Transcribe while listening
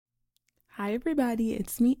Hi, everybody.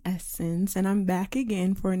 It's me, Essence, and I'm back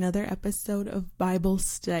again for another episode of Bible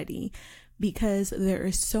study because there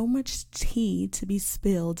is so much tea to be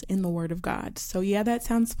spilled in the Word of God. So, yeah, that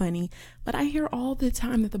sounds funny, but I hear all the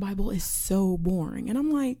time that the Bible is so boring. And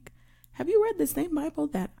I'm like, have you read the same Bible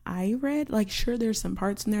that I read? Like, sure, there's some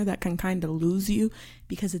parts in there that can kind of lose you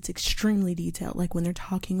because it's extremely detailed, like when they're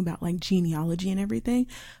talking about like genealogy and everything.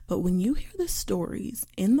 But when you hear the stories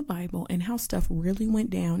in the Bible and how stuff really went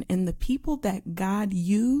down and the people that God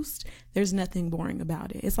used, there's nothing boring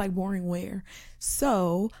about it. It's like boring where.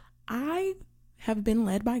 So I have been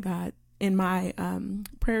led by God in my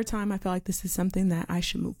prayer time. I feel like this is something that I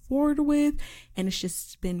should move forward with, and it's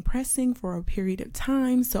just been pressing for a period of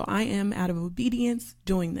time. So I am, out of obedience,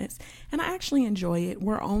 doing this, and I actually enjoy it.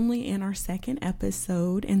 We're only in our second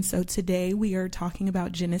episode, and so today we are talking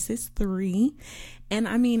about Genesis 3. And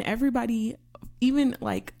I mean, everybody, even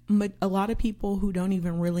like a lot of people who don't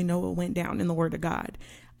even really know what went down in the Word of God,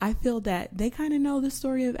 I feel that they kind of know the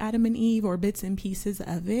story of Adam and Eve or bits and pieces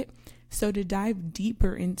of it. So to dive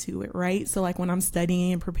deeper into it, right? So like when I'm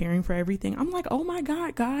studying and preparing for everything, I'm like, oh my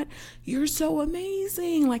God, you're so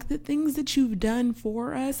amazing. Like the things that you've done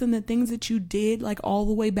for us and the things that you did like all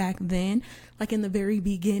the way back then, like in the very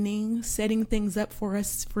beginning, setting things up for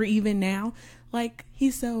us for even now. Like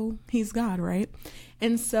he's God, right?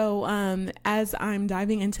 And so as I'm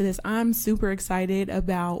diving into this, I'm super excited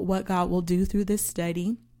about what God will do through this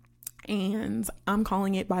study. And I'm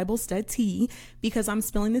calling it Bible Study because I'm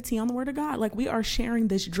spilling the tea on the Word of God. Like we are sharing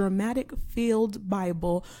this dramatic filled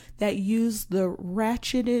Bible that used the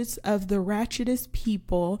ratchetest of the ratchetest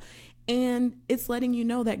people. And it's letting you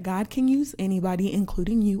know that God can use anybody,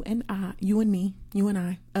 including you and I, you and me, you and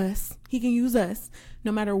I, us. He can use us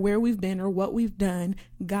no matter where we've been or what we've done.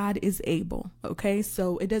 God is able. Okay.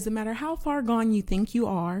 So it doesn't matter how far gone you think you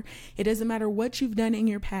are. It doesn't matter what you've done in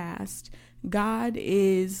your past. God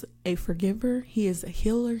is a forgiver. He is a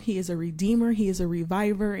healer. He is a redeemer. He is a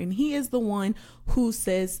reviver, and he is the one who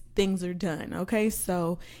says things are done. Okay.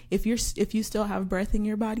 So if you still have breath in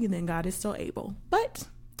your body, then God is still able. But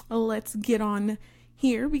let's get on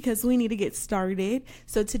here because we need to get started.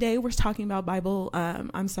 So today we're talking about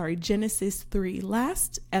Genesis 3.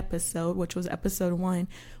 Last episode, which was episode 1,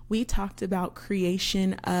 we talked about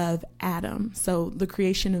creation of Adam. So the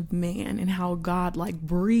creation of man and how God like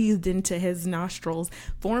breathed into his nostrils,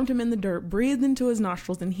 formed him in the dirt, breathed into his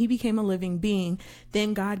nostrils, and he became a living being.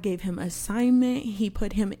 Then God gave him assignment. He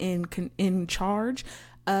put him in charge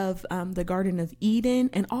of the Garden of Eden,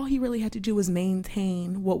 and all he really had to do was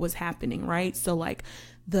maintain what was happening, right? So like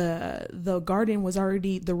the garden was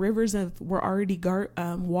already, the rivers were already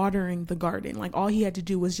watering the garden. Like all he had to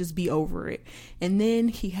do was just be over it. And then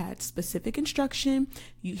he had specific instruction.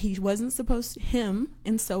 He wasn't supposed to him,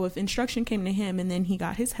 and so if instruction came to him and then he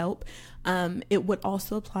got his help, it would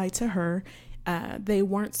also apply to her. They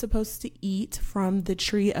weren't supposed to eat from the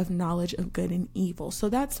tree of knowledge of good and evil. So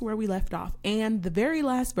that's where we left off. And the very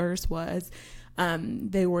last verse was,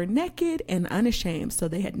 they were naked and unashamed. So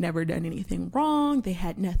they had never done anything wrong. They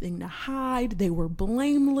had nothing to hide. They were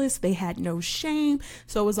blameless. They had no shame.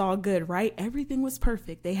 So it was all good, right? Everything was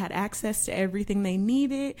perfect. They had access to everything they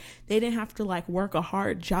needed. They didn't have to like work a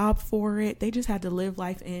hard job for it. They just had to live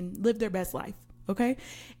life and live their best life. Okay.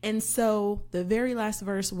 And so the very last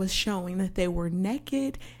verse was showing that they were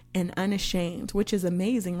naked and unashamed, which is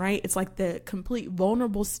amazing, right? It's like the complete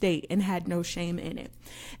vulnerable state and had no shame in it.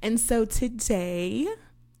 And so today,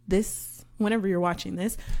 whenever you're watching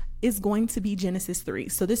this, is going to be Genesis 3.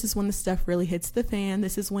 So this is when the stuff really hits the fan.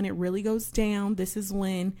 This is when it really goes down. This is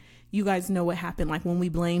when you guys know what happened, like when we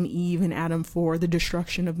blame Eve and Adam for the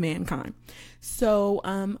destruction of mankind. So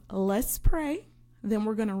let's pray. Then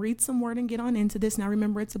we're going to read some word and get on into this. Now,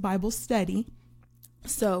 remember, it's a Bible study.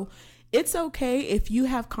 So it's okay if you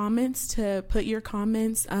have comments to put your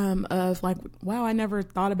comments of like, wow, I never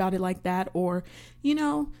thought about it like that. Or,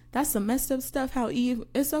 that's some messed up stuff, how Eve,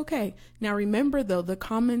 it's okay. Now, remember, though, the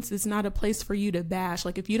comments is not a place for you to bash.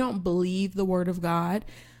 Like if you don't believe the word of God,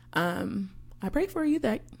 I pray for you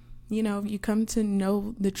that, you come to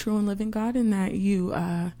know the true and living God and that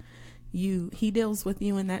he deals with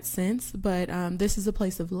you in that sense. But this is a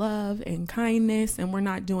place of love and kindness, and we're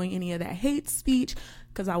not doing any of that hate speech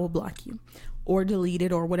because I will block you or delete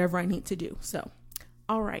it or whatever I need to do. So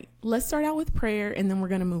All right, let's start out with prayer and then we're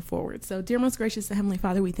going to move forward. So, dear most gracious Heavenly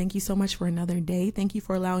Father, we thank you so much for another day. Thank you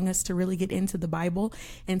for allowing us to really get into the Bible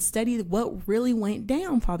and study what really went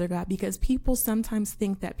down, Father God, because people sometimes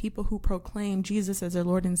think that people who proclaim Jesus as their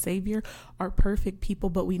Lord and Savior are perfect people,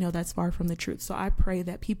 but we know that's far from the truth. So I pray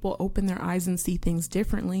that people open their eyes and see things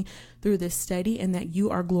differently through this study, and that you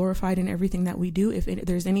are glorified in everything that we do. If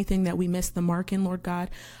there's anything that we miss the mark in, Lord God,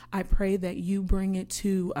 I pray that you bring it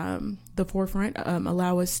to the forefront.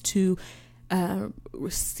 Allow us to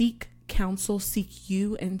seek counsel, seek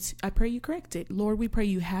you, and I pray you correct it. Lord, we pray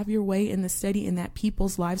you have your way in the study and that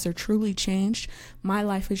people's lives are truly changed. My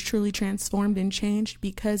life is truly transformed and changed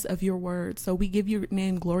because of your word. So we give your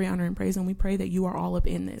name glory, honor, and praise, and we pray that you are all up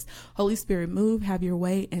in this. Holy Spirit, move, have your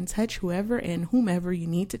way, and touch whoever and whomever you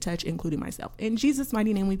need to touch, including myself. In Jesus'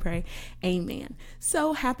 mighty name we pray, amen.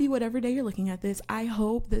 So happy whatever day you're looking at this. I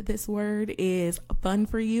hope that this word is fun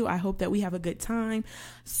for you. I hope that we have a good time.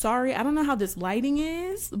 Sorry, I don't know how this lighting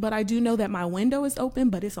is, but I do know that my window is open,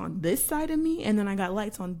 but it's on this side of me, and then I got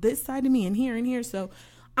lights on this side of me and here, so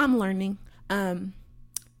I'm learning.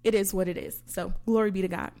 It is what it is. So glory be to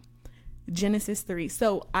God. Genesis 3.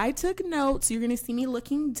 So I took notes. You're going to see me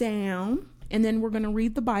looking down, and then we're going to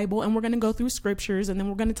read the Bible, and we're going to go through scriptures, and then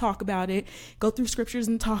we're going to talk about it, go through scriptures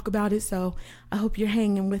and talk about it. So I hope you're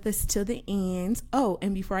hanging with us till the end. Oh,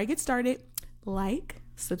 and before I get started, like,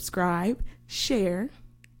 subscribe, share,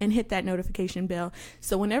 and hit that notification bell.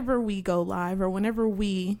 So whenever we go live, or whenever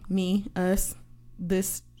us,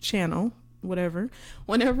 this channel, whenever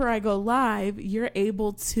I go live, you're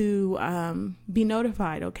able to be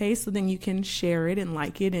notified. Okay. So then you can share it and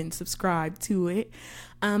like it and subscribe to it.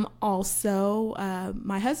 Also,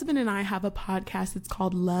 my husband and I have a podcast. It's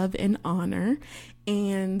called Love and Honor.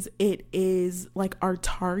 And it is like our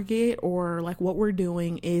target, or like what we're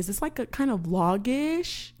doing is, it's like a kind of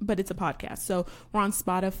vlog-ish, but it's a podcast. So we're on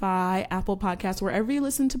Spotify, Apple Podcasts, wherever you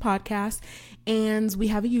listen to podcasts. And we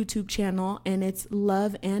have a YouTube channel, and it's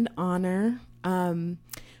Love and Honor.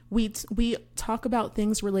 We talk about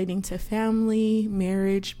things relating to family,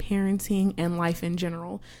 marriage, parenting, and life in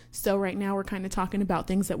general. So right now we're kind of talking about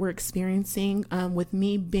things that we're experiencing with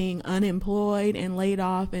me being unemployed and laid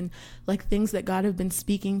off, and like things that God have been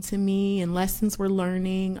speaking to me and lessons we're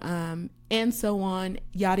learning, and so on,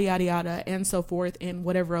 yada, yada, yada, and so forth, and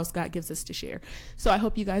whatever else God gives us to share. So I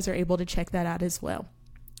hope you guys are able to check that out as well.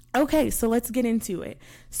 Okay, so let's get into it.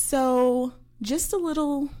 So just a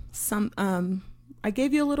little I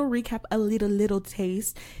gave you a little recap, a little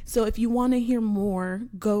taste. So if you want to hear more,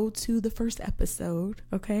 go to the first episode,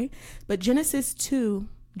 okay? But Genesis 2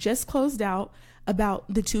 just closed out about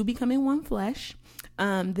the two becoming one flesh.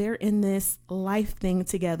 They're in this life thing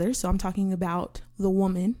together. So I'm talking about the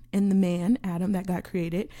woman and the man, Adam, that got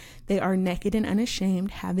created. They are naked and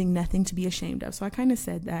unashamed, having nothing to be ashamed of. So I kind of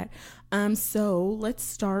said that. So let's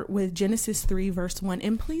start with Genesis 3, verse 1.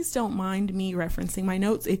 And please don't mind me referencing my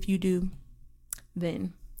notes. If you do,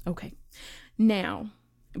 then okay. Now,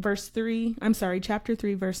 chapter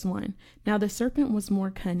 3, verse 1. Now the serpent was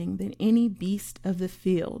more cunning than any beast of the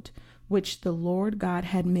field which the Lord God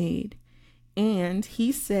had made. And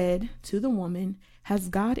he said to the woman, has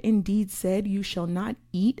God indeed said, you shall not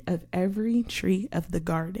eat of every tree of the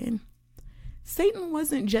garden? Satan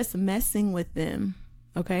wasn't just messing with them.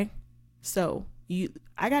 Okay. So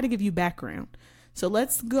I got to give you background. So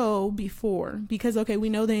let's go before, because, okay, we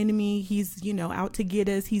know the enemy, he's, out to get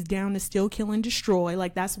us. He's down to steal, kill, and destroy.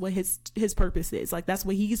 Like, that's what his purpose is. Like, that's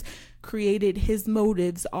what he's created. His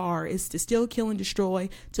motives is to steal, kill, and destroy,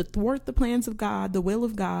 to thwart the plans of God, the will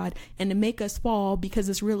of God, and to make us fall, because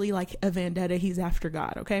it's really like a vendetta. He's after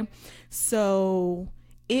God. Okay. So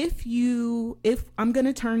if I'm going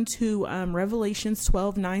to turn to Revelations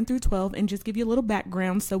 12, 9 through 12, and just give you a little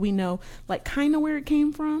background so we know like kind of where it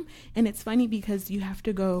came from. And it's funny because you have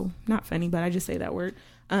to go, not funny, but I just say that word.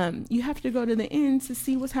 You have to go to the end to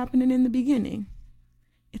see what's happening in the beginning.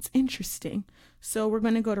 It's interesting. So we're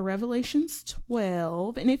going to go to Revelations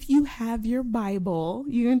 12. And if you have your Bible,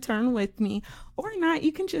 you can turn with me, or not,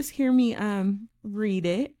 you can just hear me read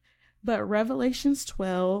it. But Revelations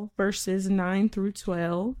 12, verses 9 through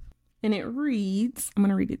 12, and it reads, I'm going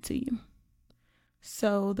to read it to you.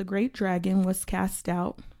 So the great dragon was cast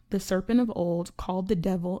out, the serpent of old, called the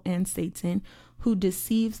devil and Satan, who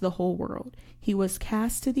deceives the whole world. He was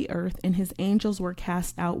cast to the earth, and his angels were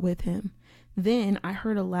cast out with him. Then I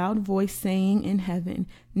heard a loud voice saying in heaven,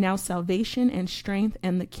 now salvation and strength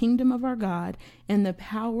and the kingdom of our God and the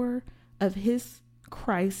power of his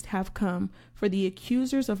Christ have come, for the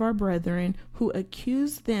accusers of our brethren, who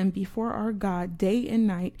accused them before our God day and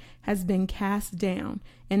night, has been cast down,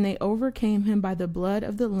 and they overcame him by the blood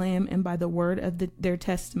of the Lamb and by the word of their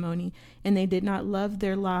testimony, and they did not love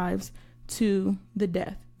their lives to the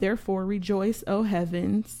death. Therefore rejoice, O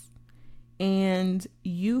heavens, and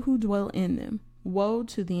you who dwell in them. Woe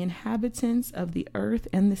to the inhabitants of the earth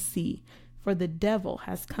and the sea, for the devil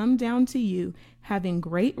has come down to you, having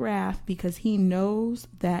great wrath, because he knows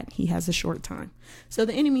that he has a short time. So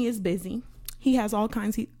the enemy is busy. He has all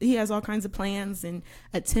kinds of plans and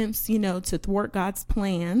attempts, to thwart God's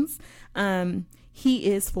plans.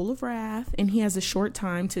 He is full of wrath, and he has a short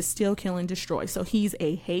time to steal, kill, and destroy. So he's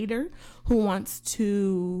a hater who wants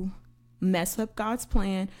to mess up God's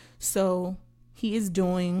plan. So he is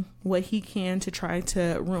doing what he can to try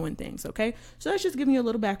to ruin things. Okay. So that's just giving you a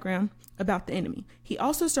little background about the enemy. He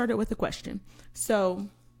also started with a question. So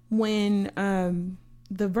when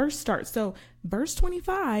the verse starts, so verse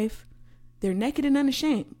 25, they're naked and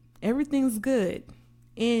unashamed. Everything's good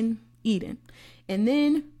in Eden. And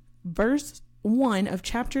then verse 1 of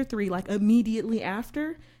chapter 3, like immediately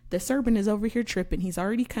after, the serpent is over here tripping. He's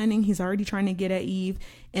already cunning. He's already trying to get at Eve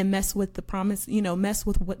and mess with the promise, mess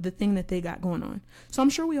with what the thing that they got going on. So I'm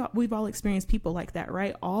sure we've all experienced people like that,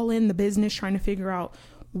 right? All in the business trying to figure out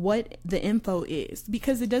what the info is,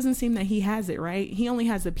 because it doesn't seem that he has it, right? He only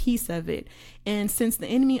has a piece of it. And since the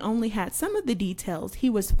enemy only had some of the details, he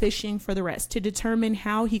was fishing for the rest to determine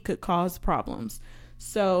how he could cause problems.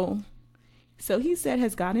 So he said,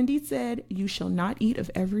 has God indeed said, you shall not eat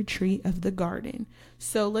of every tree of the garden?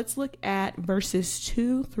 So let's look at verses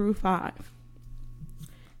 2 through 5.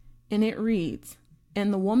 And it reads,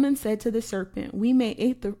 and the woman said to the serpent, we may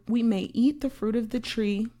eat the fruit of the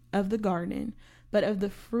tree of the garden, but of the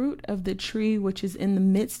fruit of the tree which is in the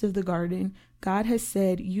midst of the garden, God has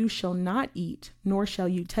said, you shall not eat, nor shall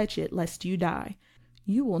you touch it, lest you die.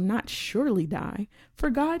 You will not surely die,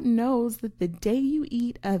 for God knows that the day you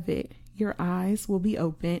eat of it, your eyes will be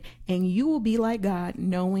open, and you will be like God,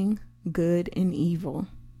 knowing good and evil.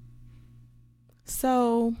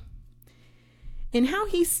 So, in how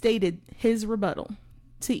he stated his rebuttal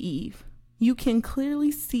to Eve, you can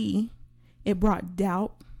clearly see it brought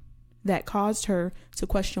doubt that caused her to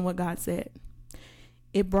question what God said.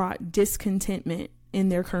 It brought discontentment in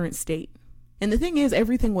their current state. And the thing is,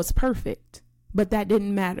 everything was perfect, but that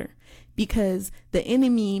didn't matter, because the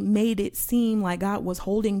enemy made it seem like God was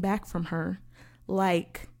holding back from her,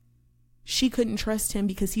 like she couldn't trust him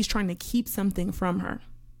because he's trying to keep something from her.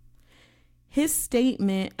 His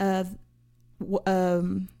statement of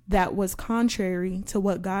that was contrary to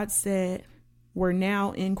what God said were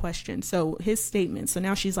now in question. So his statement. So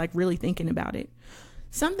now she's like really thinking about it.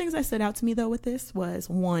 Some things that stood out to me though with this was,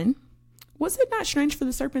 one, was it not strange for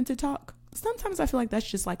the serpent to talk? Sometimes I feel like that's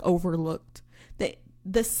just like overlooked.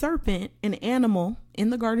 The serpent, an animal in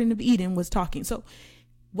the Garden of Eden, was talking. So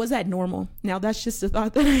was that normal? Now that's just a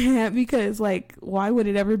thought that I had, because like, why would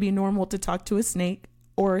it ever be normal to talk to a snake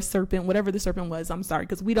or a serpent, whatever the serpent was? I'm sorry,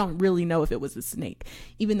 because we don't really know if it was a snake,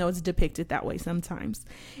 even though it's depicted that way sometimes.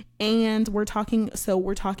 And we're talking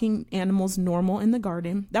animals normal in the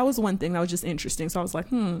garden. That was one thing that was just interesting. So I was like,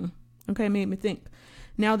 okay, made me think.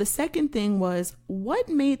 Now, the second thing was, what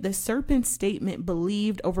made the serpent's statement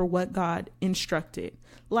believed over what God instructed?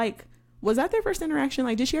 Like, was that their first interaction?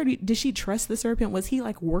 Like, did she trust the serpent? Was he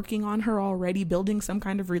like working on her already, building some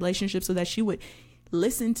kind of relationship so that she would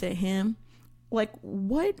listen to him? Like,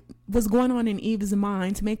 what was going on in Eve's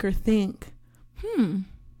mind to make her think,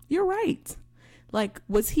 you're right? Like,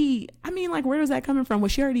 was he, where was that coming from?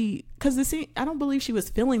 Was she already, because I don't believe she was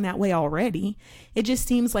feeling that way already. It just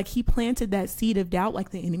seems like he planted that seed of doubt like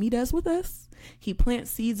the enemy does with us. He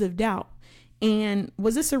plants seeds of doubt. And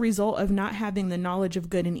was this a result of not having the knowledge of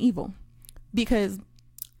good and evil? Because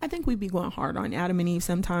I think we'd be going hard on Adam and Eve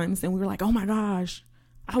sometimes, and we were like, oh my gosh,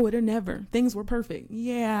 I would have never. Things were perfect.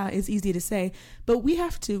 Yeah, it's easy to say, but we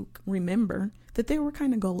have to remember that they were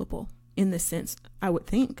kind of gullible in this sense, I would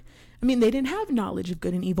think. They didn't have knowledge of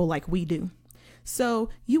good and evil like we do. So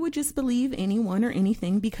you would just believe anyone or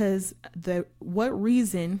anything, because what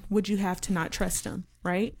reason would you have to not trust them,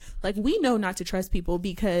 right? Like, we know not to trust people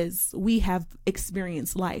because we have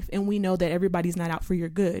experienced life and we know that everybody's not out for your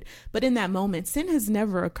good. But in that moment, sin has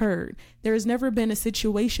never occurred. There has never been a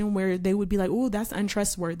situation where they would be like, oh, that's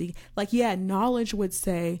untrustworthy. Like, yeah, knowledge would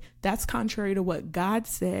say that's contrary to what God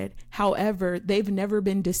said. However, they've never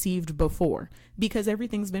been deceived before because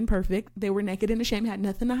everything's been perfect. They were naked and ashamed, had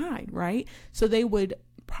nothing to hide, right? So they would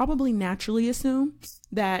probably naturally assume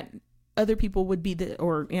that other people would be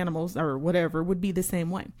or animals or whatever would be the same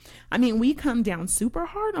way. I mean, we come down super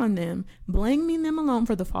hard on them, blaming them alone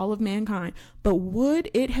for the fall of mankind. But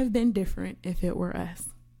would it have been different if it were us?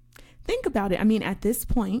 Think about it. I mean, at this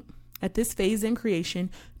point, at this phase in creation,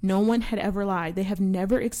 no one had ever lied. They have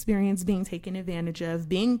never experienced being taken advantage of,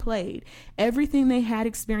 being played. Everything they had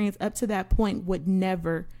experienced up to that point would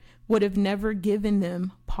have never given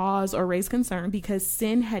them pause or raised concern, because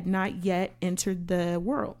sin had not yet entered the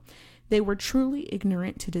world. They were truly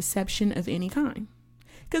ignorant to deception of any kind.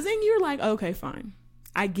 Because then you're like, okay, fine,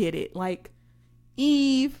 I get it. Like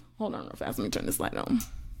Eve, hold on real fast, let me turn this light on.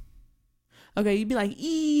 Okay, you'd be like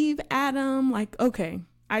Eve, Adam, like, okay,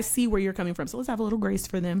 I see where you're coming from. So let's have a little grace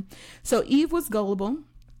for them. So Eve was gullible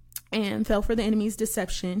and fell for the enemy's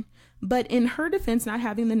deception. But in her defense, not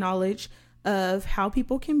having the knowledge of how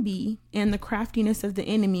people can be and the craftiness of the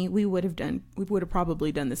enemy, we would have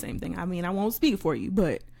probably done the same thing. I mean, I won't speak for you,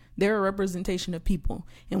 but they're a representation of people,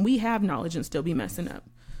 and we have knowledge and still be messing up.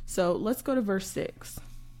 So let's go to verse 6.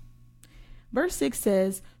 Verse 6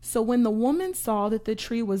 says, "So when the woman saw that the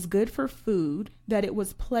tree was good for food, that it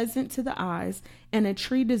was pleasant to the eyes, and a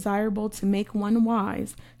tree desirable to make one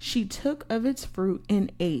wise, she took of its fruit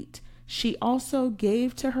and ate. She also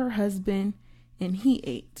gave to her husband, and he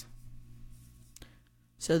ate."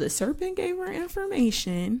 So the serpent gave her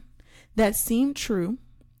information that seemed true.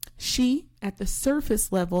 She, at the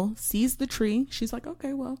surface level, sees the tree. She's like,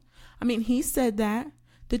 okay, well, I mean, he said that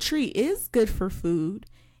the tree is good for food,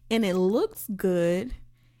 and it looks good,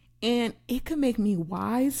 and it could make me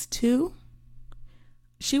wise too.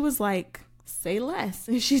 She was like, say less.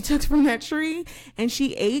 And she took from that tree and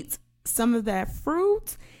she ate some of that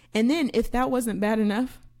fruit. And then if that wasn't bad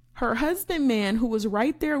enough, her husband man, who was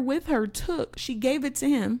right there with her, she gave it to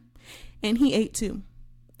him, and he ate too.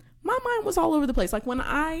 My mind was all over the place. Like when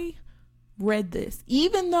I read this,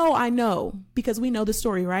 even though I know, because we know the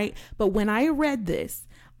story, right? But when I read this,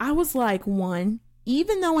 I was like, one,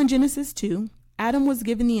 even though in Genesis 2, Adam was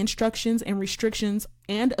given the instructions and restrictions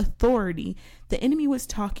and authority, the enemy was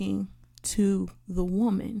talking to the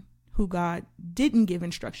woman who God didn't give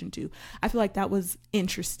instruction to. I feel like that was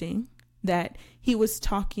interesting, that he was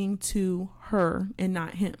talking to her and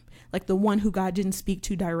not him. Like the one who God didn't speak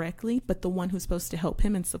to directly, but the one who's supposed to help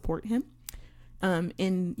him and support him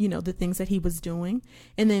in, the things that he was doing.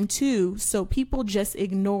 And then 2, so people just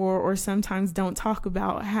ignore or sometimes don't talk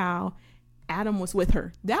about how Adam was with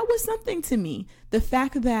her. That was something to me. The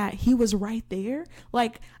fact that he was right there.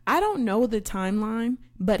 Like, I don't know the timeline,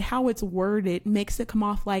 but how it's worded makes it come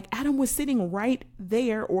off like Adam was sitting right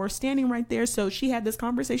there or standing right there. So she had this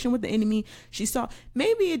conversation with the enemy. She saw,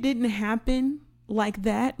 maybe it didn't happen like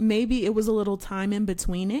that. Maybe it was a little time in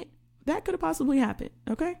between it. That could have possibly happened.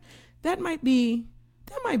 Okay. That might be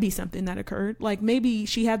something that occurred. Like maybe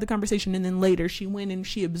she had the conversation and then later she went and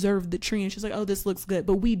she observed the tree and she's like, oh, this looks good,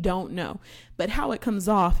 but we don't know. But how it comes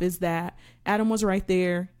off is that Adam was right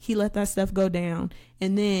there. He let that stuff go down.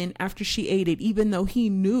 And then after she ate it, even though he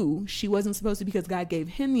knew she wasn't supposed to, because God gave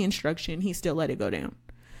him the instruction, he still let it go down.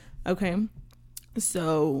 Okay.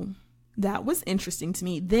 So that was interesting to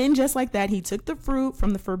me. Then just like that, he took the fruit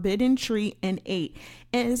from the forbidden tree and ate,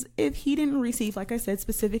 as if he didn't receive, like I said,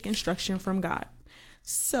 specific instruction from God.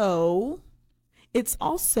 So it's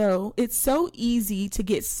so easy to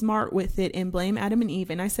get smart with it and blame Adam and Eve.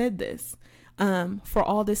 And I said this, for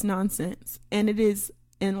all this nonsense, and it is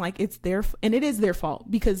their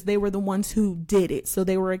fault because they were the ones who did it. So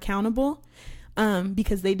they were accountable,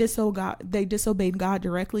 because they disobeyed God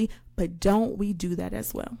directly. But don't we do that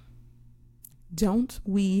as well? Don't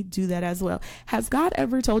we do that as well? Has God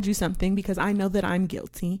ever told you something? Because I know that I'm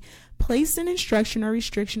guilty. Placed an instruction or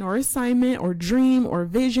restriction or assignment or dream or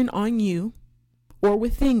vision on you or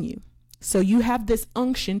within you. So you have this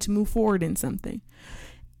unction to move forward in something.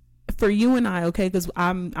 For you and I, okay, because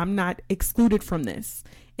I'm not excluded from this.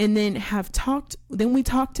 And then we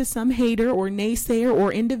talk to some hater or naysayer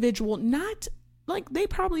or individual, not like they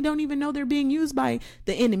probably don't even know they're being used by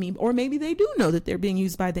the enemy, or maybe they do know that they're being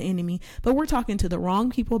used by the enemy, but we're talking to the wrong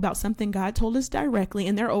people about something God told us directly,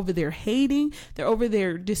 and they're over there hating, they're over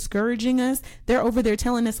there discouraging us, they're over there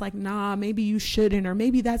telling us like, nah, maybe you shouldn't, or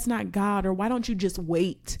maybe that's not God, or why don't you just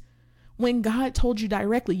wait? When God told you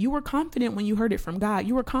directly, you were confident when you heard it from God.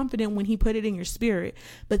 You were confident when he put it in your spirit.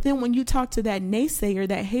 But then when you talk to that naysayer,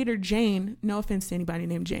 that hater Jane, no offense to anybody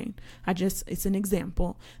named Jane, it's an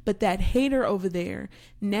example, but that hater over there,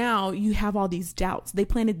 now you have all these doubts. They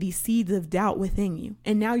planted these seeds of doubt within you.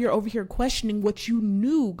 And now you're over here questioning what you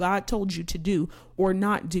knew God told you to do or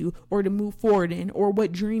not do, or to move forward in, or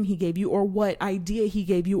what dream he gave you, or what idea he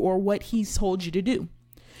gave you, or what he's told you to do.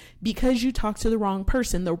 because you talked to the wrong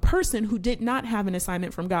person, the person who did not have an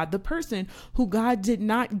assignment from God, the person who God did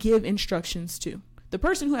not give instructions to, the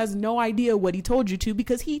person who has no idea what he told you to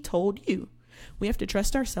because he told you. We have to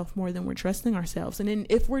trust ourselves more than we're trusting ourselves. And then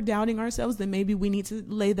if we're doubting ourselves, then maybe we need to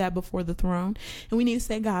lay that before the throne. And we need to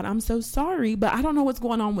say, God, I'm so sorry, but I don't know what's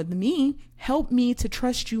going on with me. Help me to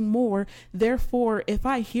trust you more. Therefore, if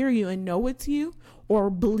I hear you and know it's you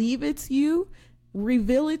or believe it's you,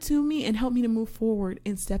 reveal it to me and help me to move forward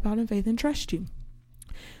and step out in faith and trust you.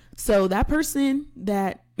 So that person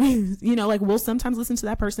that, we'll sometimes listen to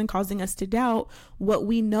that person causing us to doubt what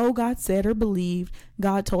we know God said or believed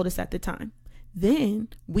God told us at the time. Then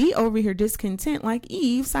we over here discontent like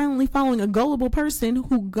Eve, silently following a gullible person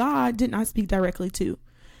who God did not speak directly to.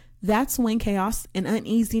 That's when chaos and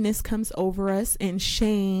uneasiness comes over us and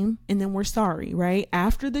shame. And then we're sorry, right?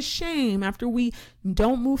 After the shame, after we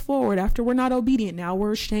don't move forward, after we're not obedient, now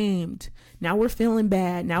we're ashamed. Now we're feeling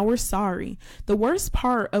bad. Now we're sorry. The worst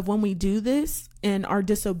part of when we do this and are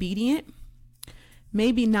disobedient,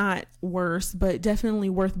 maybe not worse, but definitely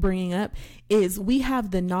worth bringing up, is we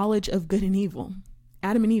have the knowledge of good and evil.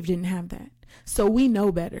 Adam and Eve didn't have that. So we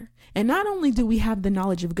know better. And not only do we have the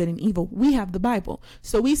knowledge of good and evil, we have the Bible.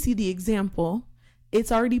 So we see the example.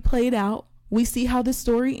 It's already played out. We see how the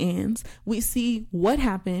story ends. We see what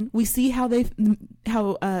happened. We see how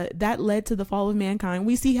that led to the fall of mankind.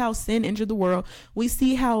 We see how sin entered the world. We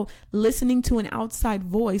see how listening to an outside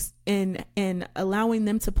voice and allowing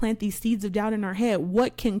them to plant these seeds of doubt in our head,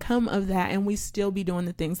 what can come of that, and we still be doing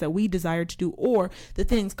the things that we desire to do or the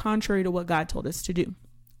things contrary to what God told us to do.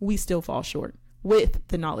 We still fall short with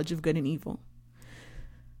the knowledge of good and evil.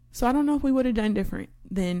 So I don't know if we would have done different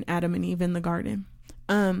than Adam and Eve in the garden.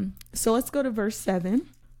 So let's go to verse 7.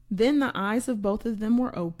 Then the eyes of both of them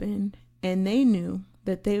were opened, and they knew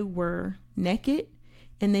that they were naked,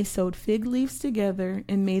 and they sewed fig leaves together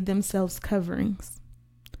and made themselves coverings.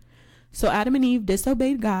 So Adam and Eve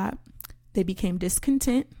disobeyed God. They became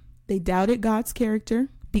discontent. They doubted God's character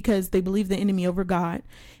because they believed the enemy over God.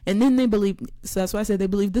 And then so that's why I said they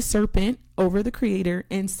believed the serpent over the creator,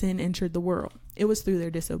 and sin entered the world. It was through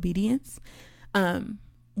their disobedience.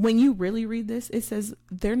 When you really read this, it says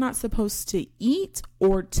they're not supposed to eat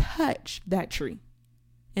or touch that tree.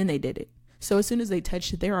 And they did it. So as soon as they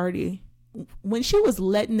touched it, when she was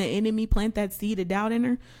letting the enemy plant that seed of doubt in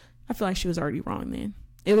her, I feel like she was already wrong then.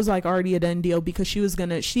 It was like already a done deal because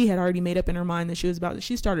she had already made up in her mind that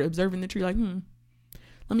she started observing the tree like,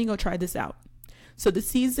 let me go try this out. So the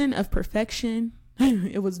season of perfection,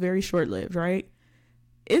 it was very short-lived, right?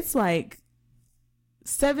 It's like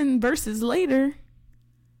 7 verses later,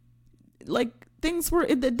 like things were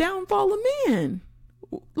the downfall of man.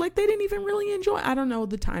 Like they didn't even really enjoy. I don't know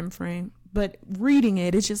the time frame, but reading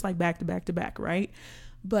it's just like back to back to back, right?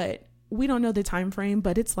 But we don't know the time frame,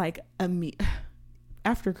 but it's like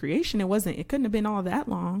after creation, it couldn't have been all that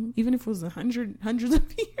long, even if it was hundreds of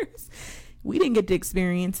years. We didn't get to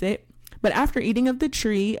experience it. But after eating of the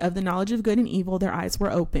tree of the knowledge of good and evil, their eyes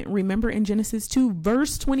were open. Remember in Genesis 2,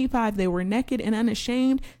 verse 25, they were naked and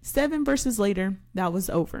unashamed. 7 verses later, that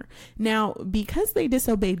was over. Now, because they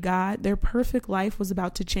disobeyed God, their perfect life was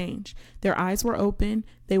about to change. Their eyes were open.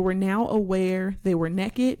 They were now aware they were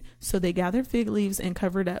naked. So they gathered fig leaves and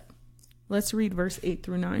covered up. Let's read verse 8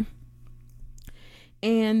 through 9.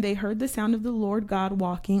 And they heard the sound of the Lord God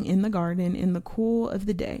walking in the garden in the cool of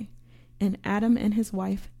the day. And Adam and his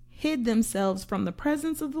wife hid themselves from the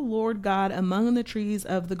presence of the Lord God among the trees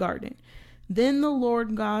of the garden. Then the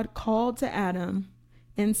Lord God called to Adam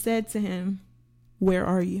and said to him, "Where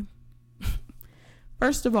are you?"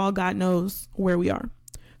 First of all, God knows where we are.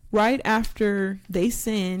 Right after they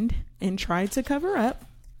sinned and tried to cover up,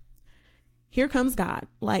 here comes God.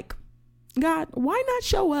 Like, God, why not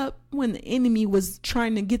show up when the enemy was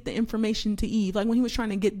trying to get the information to Eve? Like when he was trying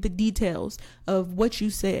to get the details of what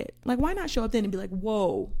you said. Like, why not show up then and be like,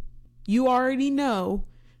 whoa, you already know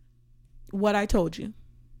what I told you.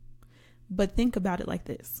 But think about it like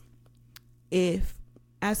this. If,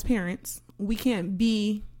 as parents, we can't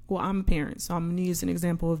be, well, I'm a parent, so I'm going to use an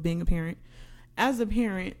example of being a parent. As a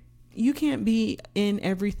parent, you can't be in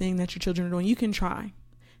everything that your children are doing. You can try.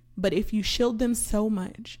 But if you shield them so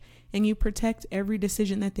much and you protect every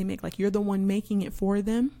decision that they make, like you're the one making it for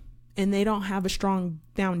them, and they don't have a strong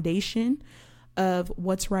foundation of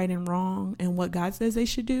what's right and wrong and what God says they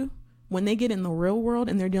should do, when they get in the real world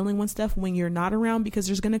and they're dealing with stuff when you're not around, because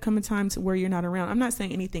there's going to come a time to where you're not around. I'm not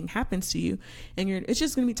saying anything happens to you and it's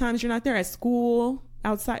just going to be times you're not there at school,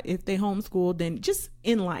 outside. If they homeschool, then just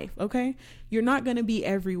in life. Okay. You're not going to be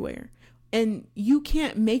everywhere and you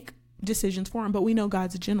can't make decisions for them, but we know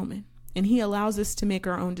God's a gentleman. and he allows us to make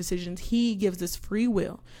our own decisions. He gives us free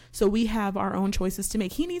will. So we have our own choices to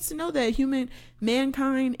make. He needs to know that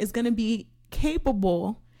mankind is going to be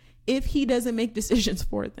capable if he doesn't make decisions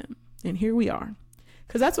for them. And here we are.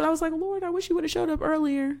 Because that's what I was like, Lord, I wish you would have showed up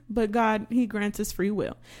earlier. But God, he grants us free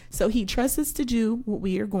will. So he trusts us to do what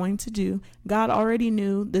we are going to do. God already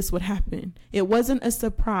knew this would happen. It wasn't a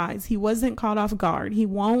surprise. He wasn't caught off guard. He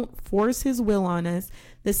won't force his will on us.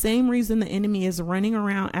 The same reason the enemy is running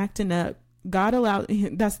around acting up, God allowed,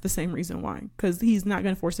 that's the same reason why, because he's not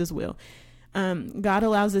going to force his will. God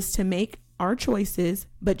allows us to make our choices,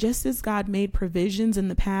 but just as God made provisions in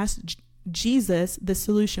the past, Jesus, the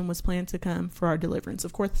solution, was planned to come for our deliverance.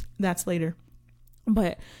 Of course, that's later.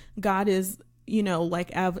 But God is,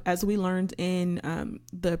 like as we learned in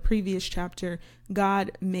the previous chapter,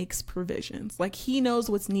 God makes provisions. Like he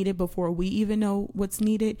knows what's needed before we even know what's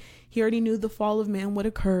needed. He already knew the fall of man would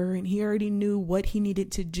occur, and he already knew what he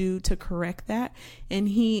needed to do to correct that. And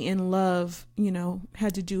he, in love,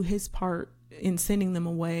 had to do his part in sending them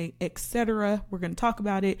away, etc. We're going to talk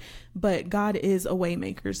about it, but God is a way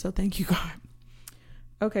maker. So thank you, God.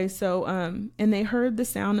 Okay. So, and they heard the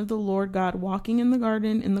sound of the Lord God walking in the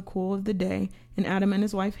garden in the cool of the day, and Adam and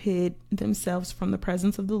his wife hid themselves from the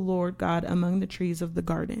presence of the Lord God among the trees of the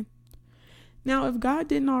garden. Now, if God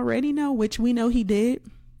didn't already know, which we know he did,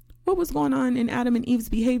 what was going on in Adam and Eve's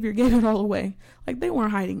behavior gave it all away. Like they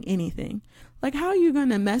weren't hiding anything. Like, how are you going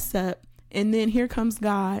to mess up? And then here comes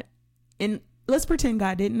God. And let's pretend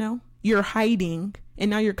God didn't know. You're hiding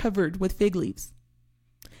and now you're covered with fig leaves.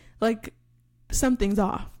 Like something's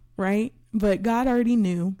off, right? But God already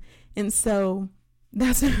knew. And so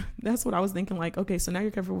that's what I was thinking. Like, okay, so now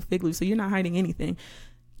you're covered with fig leaves. So you're not hiding anything.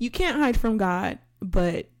 You can't hide from God,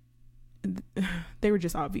 but they were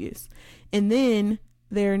just obvious. And then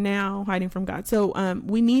they're now hiding from God. So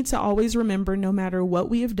we need to always remember, no matter what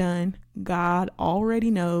we have done, God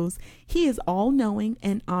already knows. He is all knowing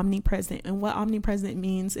and omnipresent. And what omnipresent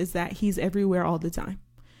means is that he's everywhere all the time.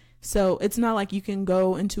 So it's not like you can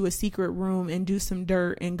go into a secret room and do some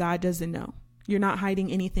dirt and God doesn't know. You're not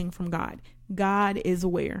hiding anything from God. God is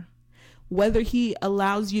aware. Whether he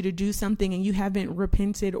allows you to do something and you haven't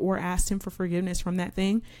repented or asked him for forgiveness from that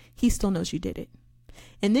thing, he still knows you did it.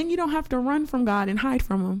 And then you don't have to run from God and hide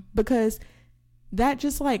from him, because that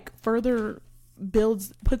just like further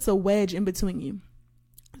puts a wedge in between you.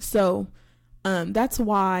 So that's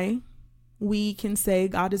why we can say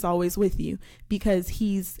God is always with you, because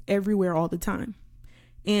he's everywhere all the time.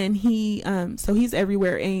 And so he's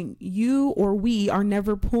everywhere, and you or we are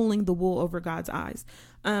never pulling the wool over God's eyes.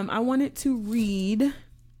 I wanted to read,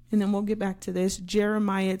 and then we'll get back to this,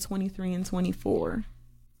 Jeremiah 23 and 24.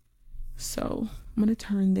 So I'm going to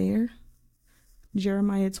turn there.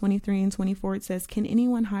 Jeremiah 23 and 24, it says, "Can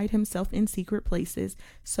anyone hide himself in secret places?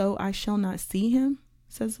 So I shall not see him,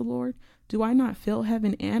 says the Lord. Do I not fill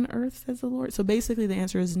heaven and earth, says the Lord?" So basically the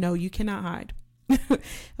answer is no, you cannot hide.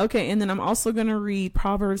 Okay. And then I'm also going to read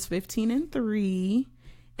Proverbs 15 and 3.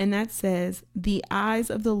 And that says, "The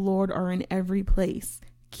eyes of the Lord are in every place,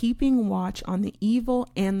 keeping watch on the evil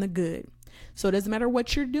and the good." So it doesn't matter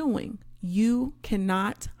what you're doing. You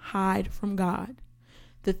cannot hide from God.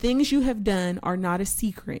 The things you have done are not a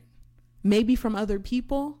secret, maybe from other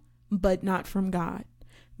people, but not from God.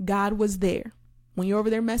 God was there. When you're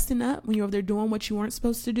over there messing up, when you're over there doing what you weren't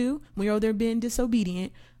supposed to do, when you're over there being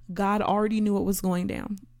disobedient, God already knew what was going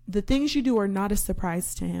down. The things you do are not a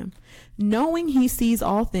surprise to him. Knowing he sees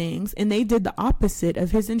all things and they did the opposite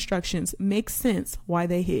of his instructions makes sense why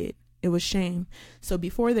they hid. It was shame. So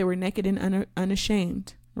before they were naked and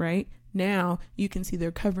unashamed, right? Now you can see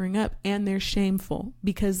they're covering up and they're shameful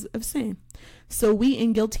because of sin. So we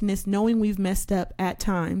in guiltiness, knowing we've messed up at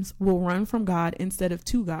times, will run from God instead of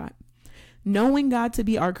to God. Knowing God to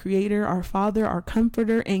be our creator, our father, our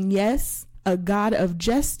comforter, and yes, a God of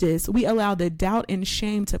justice, we allow the doubt and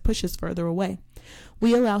shame to push us further away.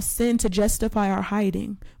 We allow sin to justify our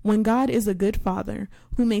hiding, when God is a good father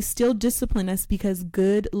who may still discipline us, because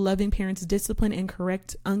good, loving parents discipline and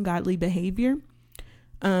correct ungodly behavior.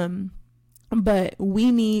 But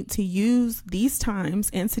we need to use these times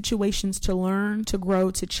and situations to learn, to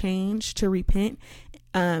grow, to change, to repent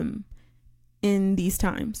in these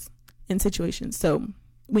times and situations. So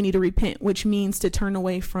we need to repent, which means to turn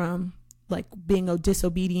away from like being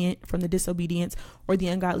disobedient, from the disobedience or the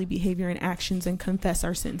ungodly behavior and actions, and confess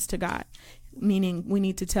our sins to God. Meaning we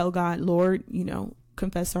need to tell God, Lord,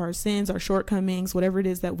 confess our sins, our shortcomings, whatever it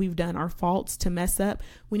is that we've done, our faults to mess up.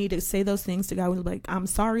 We need to say those things to God. We're like, I'm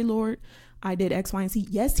sorry, Lord, I did X, Y, and Z.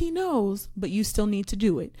 Yes, he knows, but you still need to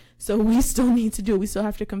do it. So we still need to do it. We still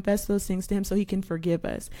have to confess those things to him so he can forgive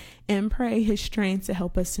us, and pray his strength to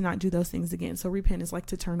help us to not do those things again. So repent is like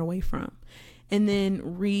to turn away from. And then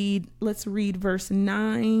let's read verse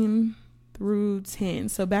 9 through 10.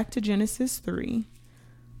 So back to Genesis 3.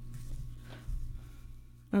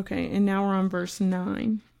 Okay, and now we're on verse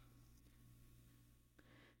 9.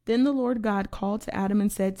 Then the Lord God called to Adam and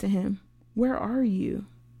said to him, "Where are you?"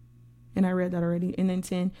 And I read that already. And then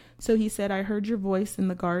 10. So he said, "I heard your voice in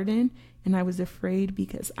the garden, and I was afraid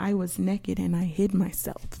because I was naked and I hid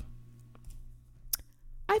myself."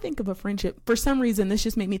 I think of a friendship. For some reason, this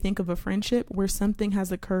just made me think of a friendship where something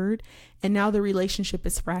has occurred and now the relationship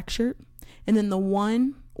is fractured. And then the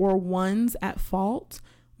one or ones at fault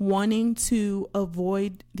wanting to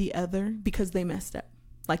avoid the other because they messed up.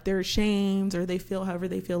 Like they're ashamed or they feel however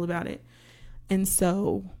they feel about it. And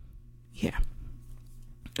so, yeah.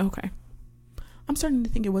 Okay. I'm starting to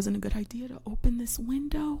think it wasn't a good idea to open this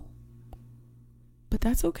window. But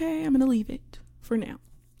that's okay. I'm going to leave it for now.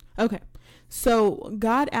 Okay. So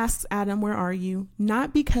God asks Adam, "Where are you?"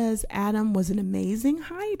 Not because Adam was an amazing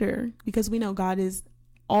hider, because we know God is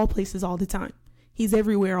all places all the time. He's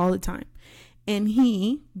everywhere all the time. And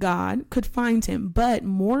God, could find him. But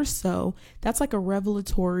more so, that's like a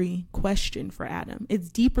revelatory question for Adam.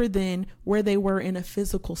 It's deeper than where they were in a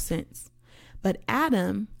physical sense. But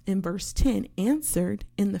Adam, in verse 10, answered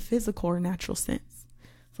in the physical or natural sense.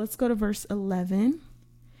 So let's go to verse 11.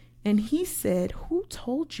 And he said, "Who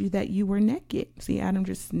told you that you were naked?" See, Adam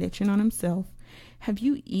just snitching on himself. "Have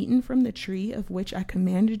you eaten from the tree of which I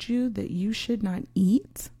commanded you that you should not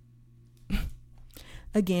eat?"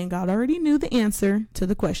 Again, God already knew the answer to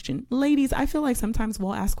the question. Ladies, I feel like sometimes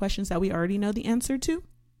we'll ask questions that we already know the answer to.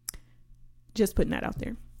 Just putting that out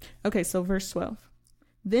there. Okay, so verse 12.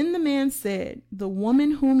 Then the man said, "The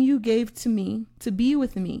woman whom you gave to me to be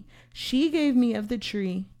with me, she gave me of the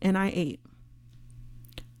tree and I ate."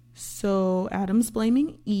 So Adam's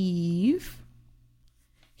blaming Eve.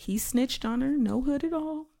 He snitched on her. No hood at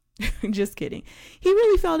all. Just kidding. He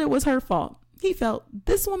really felt it was her fault. He felt,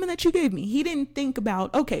 this woman that you gave me. He didn't think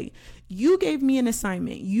about, okay, you gave me an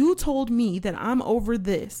assignment. You told me that I'm over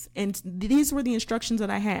this. And these were the instructions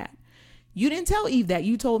that I had. You didn't tell Eve that.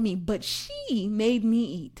 You told me, but she made me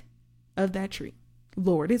eat of that tree.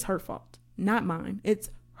 Lord, it's her fault, not mine.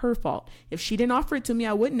 It's her fault. If she didn't offer it to me,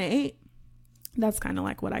 I wouldn't have ate. That's kind of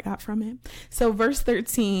like what I got from it. So verse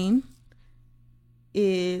 13,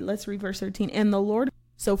 let's read verse 13. And the Lord,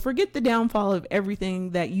 so forget the downfall of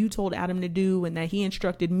everything that you told Adam to do and that he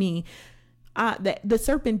instructed me, that the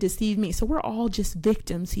serpent deceived me. So we're all just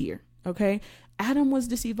victims here. Okay. Adam was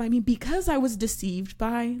deceived by me because I was deceived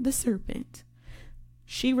by the serpent.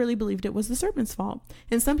 She really believed it was the serpent's fault.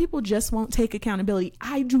 And some people just won't take accountability.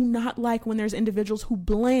 I do not like when there's individuals who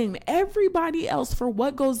blame everybody else for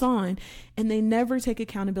what goes on and they never take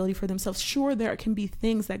accountability for themselves. Sure, there can be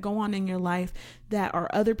things that go on in your life that are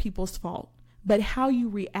other people's fault, but how you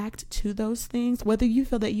react to those things, whether you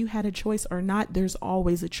feel that you had a choice or not, there's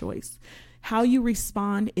always a choice. How you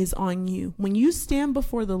respond is on you. When you stand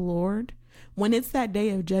before the Lord, when it's that day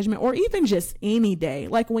of judgment, or even just any day,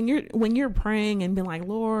 like when you're praying and being like,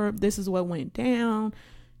 "Lord, this is what went down,"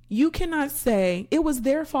 you cannot say it was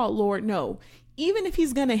their fault, Lord. No, even if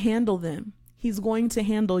he's going to handle them, he's going to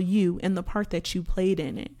handle you and the part that you played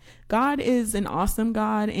in it. God is an awesome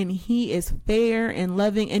God, and he is fair and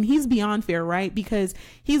loving, and he's beyond fair, right? Because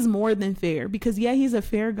he's more than fair, because he's a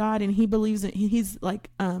fair God and he believes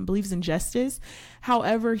in justice.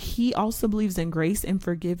 However, he also believes in grace and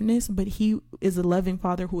forgiveness, but he is a loving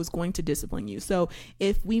father who is going to discipline you. So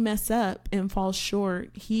if we mess up and fall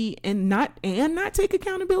short, and not take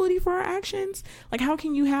accountability for our actions, like how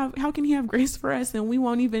can he have grace for us and we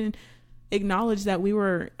won't even acknowledge that we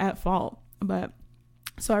were at fault? But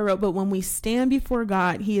so I wrote, but when we stand before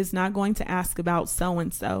God, he is not going to ask about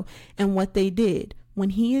so-and-so and what they did.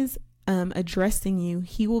 When he is addressing you,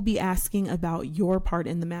 he will be asking about your part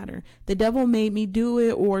in the matter. The devil made me do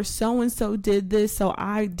it, or so-and-so did this, so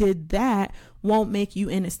I did that, won't make you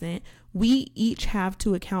innocent. We each have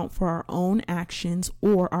to account for our own actions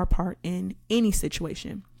or our part in any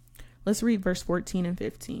situation. Let's read verse 14 and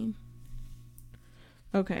 15.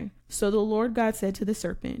 Okay, so the Lord God said to the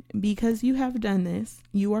serpent, "Because you have done this,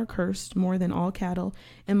 you are cursed more than all cattle,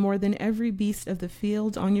 and more than every beast of the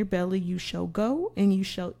field. On your belly you shall go, and you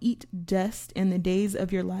shall eat dust in the days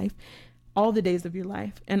of your life, all the days of your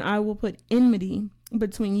life. And I will put enmity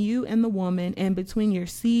between you and the woman, and between your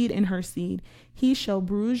seed and her seed. He shall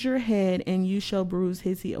bruise your head, and you shall bruise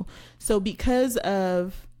his heel. So because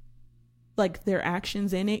of like their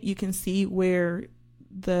actions in it, you can see where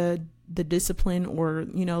the discipline, or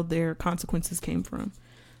their consequences came from.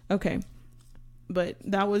 Okay, but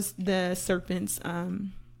that was the serpent's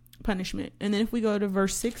punishment. And then if we go to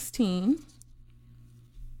verse 16,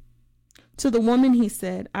 to the woman he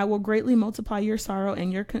said, I will greatly multiply your sorrow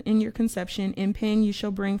and in your conception. In pain you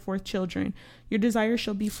shall bring forth children. Your desire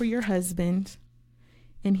shall be for your husband,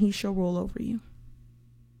 and he shall rule over you.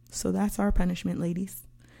 So that's our punishment, ladies.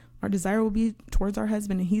 Our desire will be towards our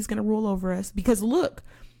husband, and he's going to rule over us. Because look,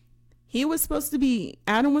 Adam was supposed to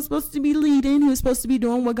be leading. He was supposed to be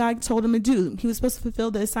doing what God told him to do. He was supposed to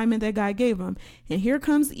fulfill the assignment that God gave him. And here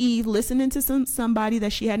comes Eve listening to somebody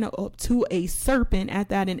that she had to a serpent at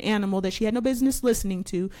that, an animal that she had no business listening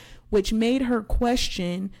to, which made her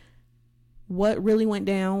question what really went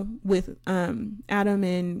down with Adam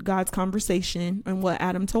and God's conversation and what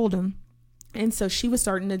Adam told him. And so she was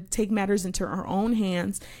starting to take matters into her own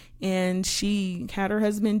hands, and she had her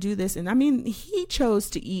husband do this. And I mean, he chose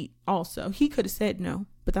to eat also. He could have said no,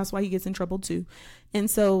 but that's why he gets in trouble too.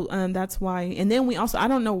 And so that's why. And then I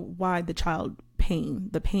don't know why the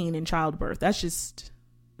pain in childbirth, that's just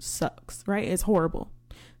sucks, right? It's horrible,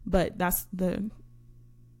 but that's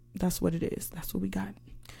what it is. That's what we got.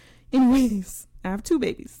 Anyways, I have 2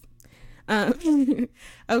 babies.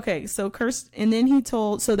 Okay, so cursed. And then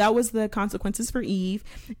so that was the consequences for Eve.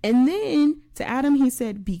 And then to Adam, he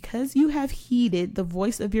said, because you have heeded the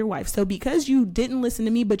voice of your wife. So because you didn't listen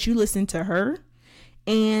to me, but you listened to her,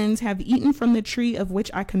 and have eaten from the tree of which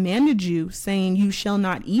I commanded you, saying you shall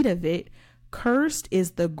not eat of it, cursed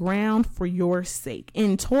is the ground for your sake.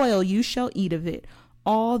 In toil you shall eat of it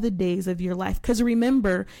all the days of your life. Because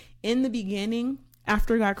remember, in the beginning,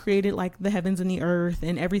 after God created like the heavens and the earth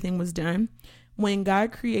and everything was done, when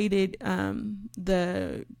God created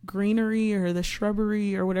the greenery or the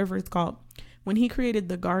shrubbery or whatever it's called, when he created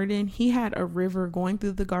the garden, he had a river going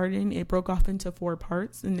through the garden. It broke off into 4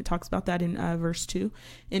 parts, and it talks about that in verse 2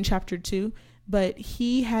 in chapter 2. But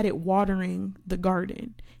he had it watering the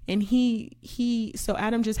garden, and so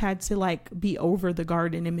Adam just had to like be over the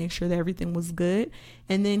garden and make sure that everything was good.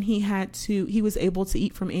 And then he was able to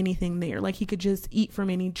eat from anything there. Like he could just eat from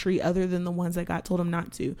any tree other than the ones that God told him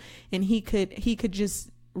not to. And he could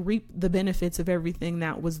just reap the benefits of everything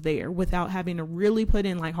that was there without having to really put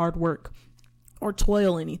in like hard work or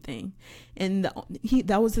toil anything. And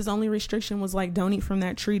that was his only restriction, was like, don't eat from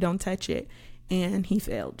that tree, don't touch it. And he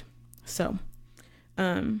failed. So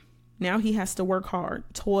now he has to work hard,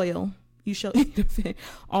 toil. You shall eat of it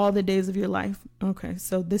all the days of your life. Okay,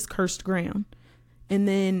 so this cursed ground. And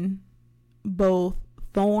then both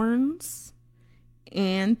thorns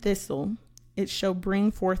and thistle it shall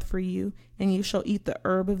bring forth for you, and you shall eat the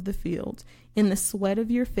herb of the field. In the sweat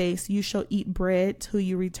of your face you shall eat bread till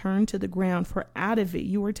you return to the ground, for out of it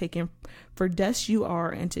you were taken. For dust you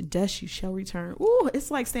are, and to dust you shall return. Ooh,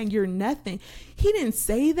 it's like saying you're nothing. He didn't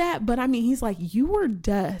say that, but I mean, he's like, you were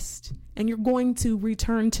dust, and you're going to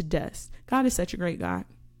return to dust. God is such a great God.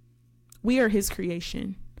 We are his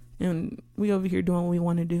creation, and we over here doing what we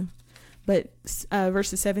want to do. But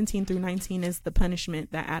verses 17 through 19 is the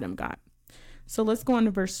punishment that Adam got. So let's go on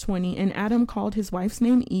to verse 20. And Adam called his wife's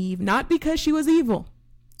name Eve, not because she was evil.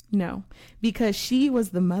 No, because she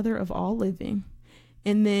was the mother of all living.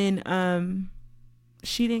 And then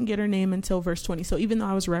she didn't get her name until verse 20. So even though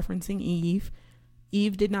I was referencing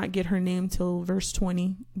Eve did not get her name till verse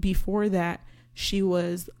 20. Before that, she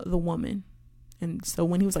was the woman. And so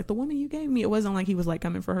when he was like, the woman you gave me, it wasn't like he was like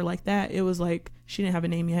coming for her like that. It was like she didn't have a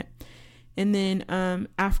name yet. And then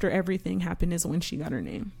after everything happened is when she got her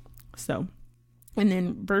name. So, and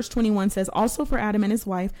then verse 21 says, also for Adam and his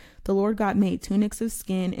wife, the Lord God made tunics of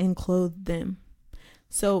skin and clothed them.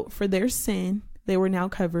 So for their sin, they were now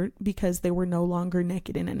covered because they were no longer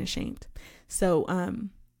naked and unashamed. So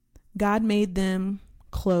God made them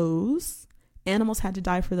clothes. Animals had to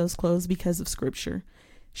die for those clothes because of scripture.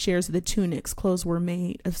 Shares the tunics. Clothes were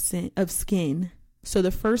made of skin. So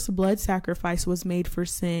the first blood sacrifice was made for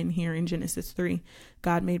sin here in Genesis 3.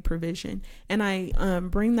 God made provision. And I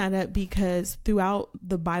bring that up because throughout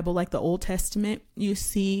the Bible, like the Old Testament, you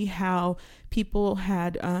see how people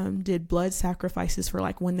had did blood sacrifices for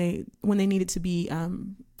like when they needed to be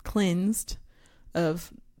cleansed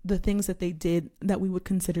of the things that they did that we would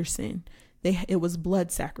consider sin. It was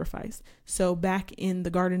blood sacrifice. So back in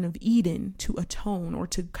the Garden of Eden, to atone or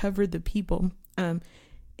to cover the people,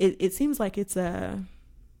 it seems like it's a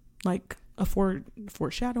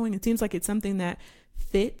foreshadowing. It seems like it's something that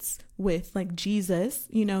fits with like Jesus.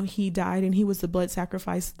 You know, he died and he was the blood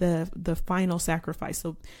sacrifice, the final sacrifice.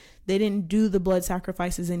 So they didn't do the blood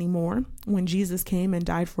sacrifices anymore when Jesus came and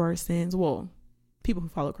died for our sins. Well, people who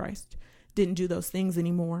follow Christ didn't do those things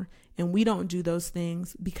anymore. And we don't do those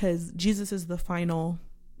things because Jesus is the final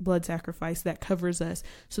blood sacrifice that covers us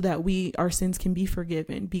so that our sins can be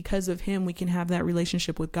forgiven. Because of him, we can have that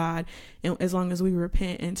relationship with God, and as long as we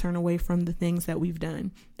repent and turn away from the things that we've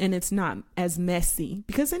done. And it's not as messy,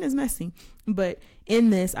 because sin is messy. But in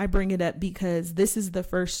this, I bring it up because this is the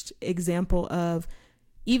first example of,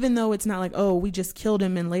 even though it's not like, oh, we just killed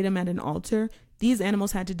him and laid him at an altar, these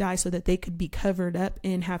animals had to die so that they could be covered up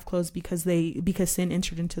and have clothes because sin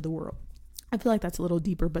entered into the world. I feel like that's a little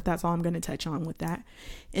deeper, but that's all I'm going to touch on with that.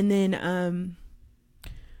 And then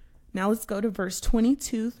now let's go to verse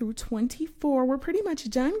 22 through 24. We're pretty much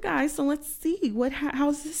done, guys. So let's see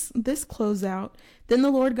how's this close out. Then the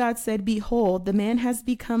Lord God said, behold, the man has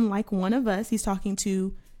become like one of us. He's talking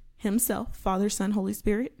to himself, Father, Son, Holy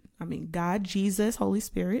Spirit. God, Jesus, Holy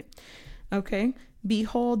Spirit. Okay.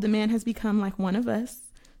 Behold, the man has become like one of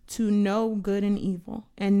us to know good and evil.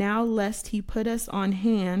 And now lest he put out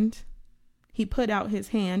his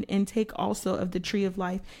hand and take also of the tree of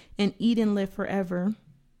life and eat and live forever.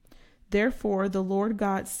 Therefore, the Lord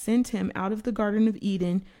God sent him out of the Garden of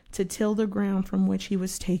Eden to till the ground from which he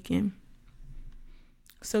was taken.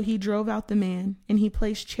 So he drove out the man, and he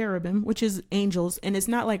placed cherubim, which is angels. And it's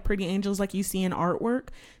not like pretty angels like you see in artwork.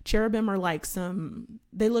 Cherubim are like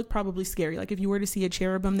they look probably scary. Like if you were to see a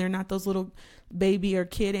cherubim, they're not those little baby or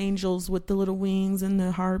kid angels with the little wings and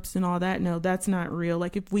the harps and all that. No, that's not real.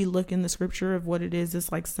 Like if we look in the scripture of what it is,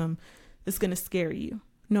 it's like it's going to scare you.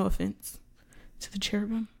 No offense to the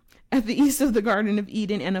cherubim. At the east of the Garden of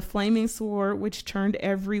Eden, and a flaming sword which turned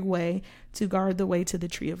every way to guard the way to the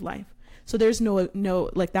tree of life. So there's no,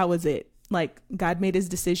 like that was it. Like God made his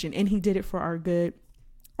decision and he did it for our good.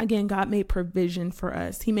 Again, God made provision for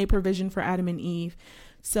us. He made provision for Adam and Eve.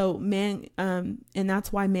 So and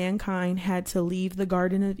that's why mankind had to leave the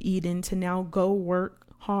Garden of Eden to now go work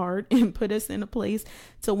hard and put us in a place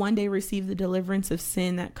to one day receive the deliverance of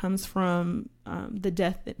sin that comes from the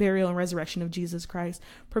death, burial, and resurrection of Jesus Christ.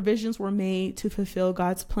 Provisions were made to fulfill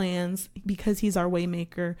God's plans because he's our way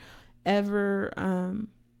maker.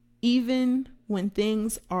 Even when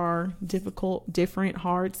things are difficult, different,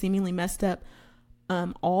 hard, seemingly messed up,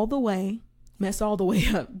 all the way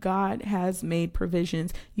up, God has made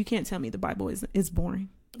provisions. You can't tell me the Bible is boring.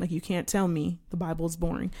 Like you can't tell me the Bible is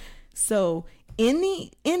boring. So in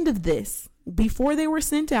the end of this, before they were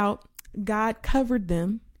sent out, God covered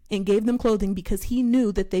them and gave them clothing because he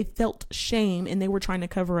knew that they felt shame and they were trying to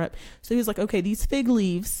cover up. So he was like, okay, these fig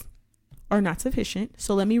leaves are not sufficient.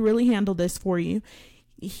 So let me really handle this for you.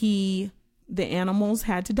 The animals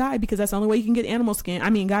had to die because that's the only way you can get animal skin. I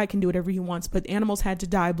mean, God can do whatever he wants, but animals had to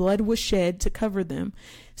die. Blood was shed to cover them.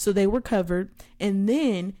 So they were covered, and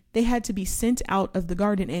then they had to be sent out of the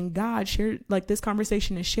garden. And God shared, like this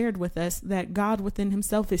conversation is shared with us, that God within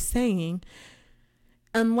himself is saying,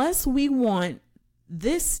 unless we want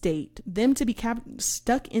this state, them to be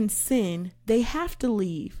stuck in sin, they have to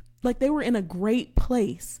leave. Like they were in a great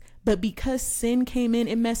place. But because sin came in,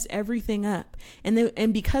 it messed everything up.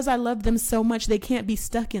 And because I love them so much, they can't be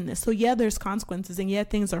stuck in this. So yeah, there's consequences and yeah,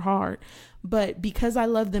 things are hard. But because I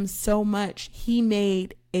love them so much, he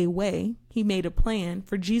made a way. He made a plan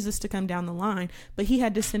for Jesus to come down the line. But he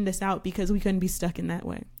had to send us out because we couldn't be stuck in that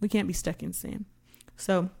way. We can't be stuck in sin.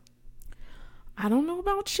 So I don't know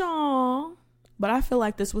about y'all, but I feel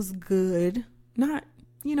like this was good. Not,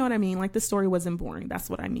 you know what I mean? Like the story wasn't boring.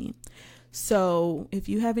 That's what I mean. So if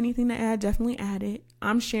you have anything to add, definitely add it.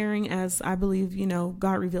 I'm sharing as I believe,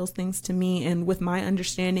 God reveals things to me and with my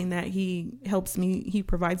understanding that he helps me, he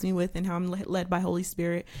provides me with, and how I'm led by Holy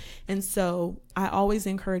Spirit. And so I always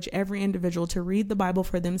encourage every individual to read the Bible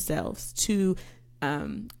for themselves, to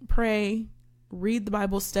pray, read the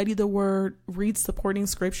Bible, study the word, read supporting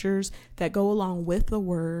scriptures that go along with the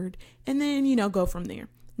word, and then, go from there.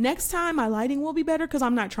 Next time my lighting will be better because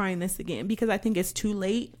I'm not trying this again because I think it's too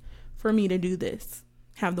late for me to do this,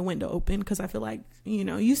 have the window open, because I feel like,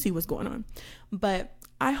 you see what's going on. But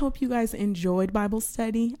I hope you guys enjoyed Bible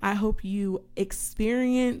study. I hope you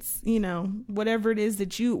experience, whatever it is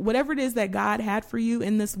that God had for you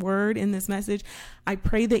in this word, in this message. I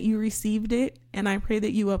pray that you received it and I pray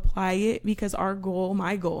that you apply it, because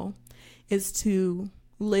my goal is to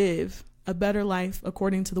live a better life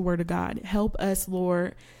according to the word of God. Help us,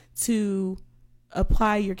 Lord, to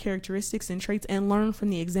apply your characteristics and traits and learn from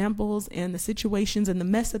the examples and the situations and the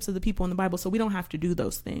mess ups of the people in the Bible so we don't have to do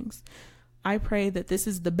those things. I pray that this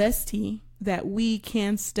is the best tea that we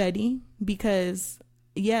can study, because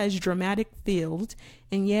yeah, it's dramatic filled,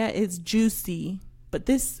 and yeah, it's juicy, but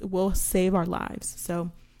this will save our lives.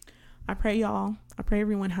 So I pray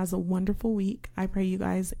everyone has a wonderful week. I pray you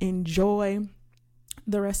guys enjoy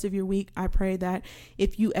the rest of your week. I pray that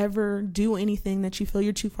if you ever do anything that you feel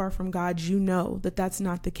you're too far from God, you know that that's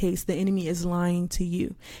not the case. The enemy is lying to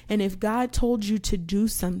you. And if God told you to do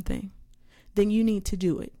something, then you need to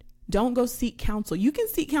do it. Don't go seek counsel. You can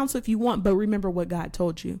seek counsel if you want, but remember what God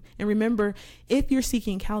told you. And remember, if you're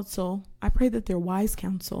seeking counsel, I pray that they're wise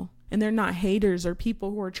counsel and they're not haters or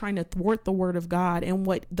people who are trying to thwart the word of God and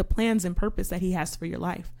what the plans and purpose that he has for your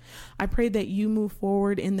life. I pray that you move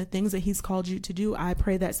forward in the things that he's called you to do. I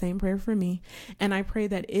pray that same prayer for me. And I pray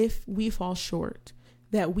that if we fall short,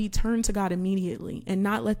 that we turn to God immediately and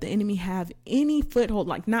not let the enemy have any foothold,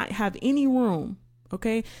 like not have any room.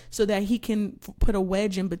 Okay, so that he can put a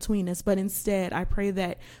wedge in between us. But instead, I pray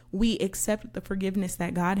that we accept the forgiveness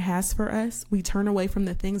that God has for us. We turn away from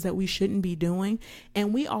the things that we shouldn't be doing.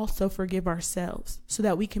 And we also forgive ourselves so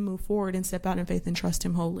that we can move forward and step out in faith and trust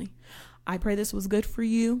him wholly. I pray this was good for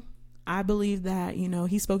you. I believe that,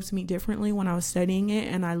 he spoke to me differently when I was studying it,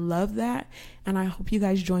 and I love that. And I hope you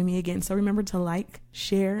guys join me again. So remember to like,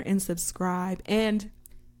 share, and subscribe, and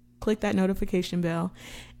click that notification bell.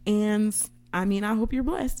 And I hope you're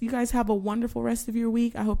blessed. You guys have a wonderful rest of your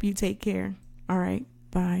week. I hope you take care. All right.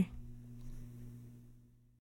 Bye.